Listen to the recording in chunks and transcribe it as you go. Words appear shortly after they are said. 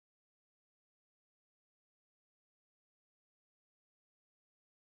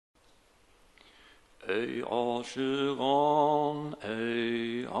ای عاشقان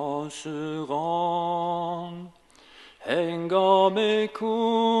ای عاشقان هنگام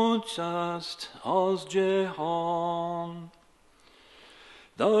کوچ است از جهان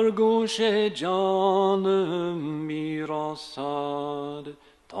در گوش جانم میرسد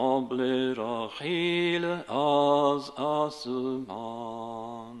طبل رحیل از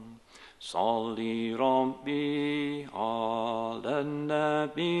آسمان صلی ربی علی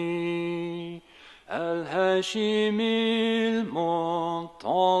النبی الهاشم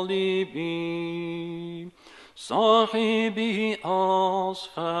المطلب صاحبی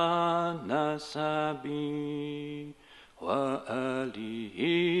اصف نسبی و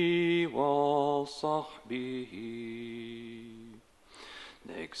آله و صحبه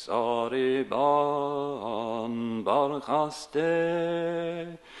نگذار بان برخسته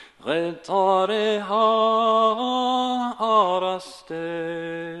قطار ها آرسته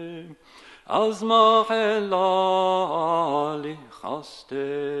از محلال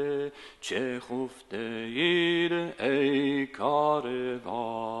خسته چه خفته اید ای کاروان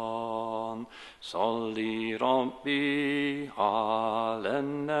صلی ربی علی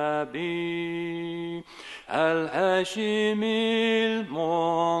النبی الهاشم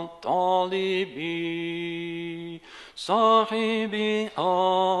المطلب صاحبی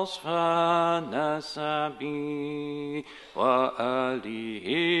اصف نسبی و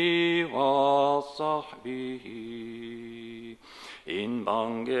آله و صحبه این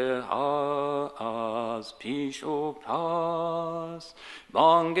بانگ ها از پیش و پس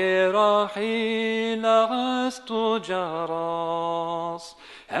بانگ رحیل است و جرس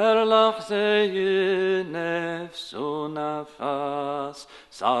هر لحظه نفس و نفس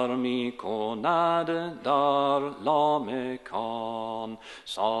سر می کند در لامکان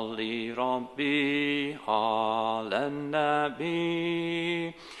صلی ربی علی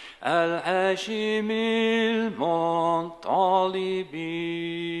النبی الهاشم المطلب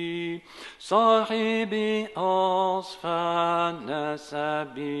صاحبی اصف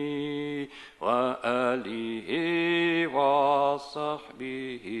نسبی و آله و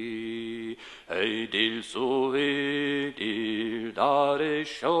صحبه ای دل سوی دل دار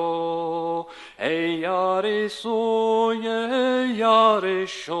شو ای یار سوی یار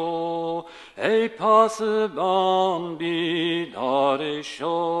شو ای پاسبان بیدار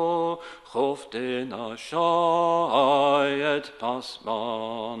شو خفته نشاید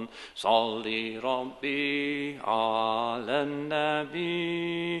پاسبان صلی ربی علی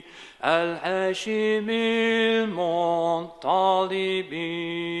النبی الهاشم المطلب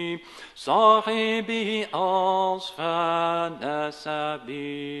صاحبی اصف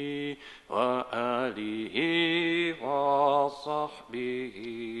نسبی و آله و صحبه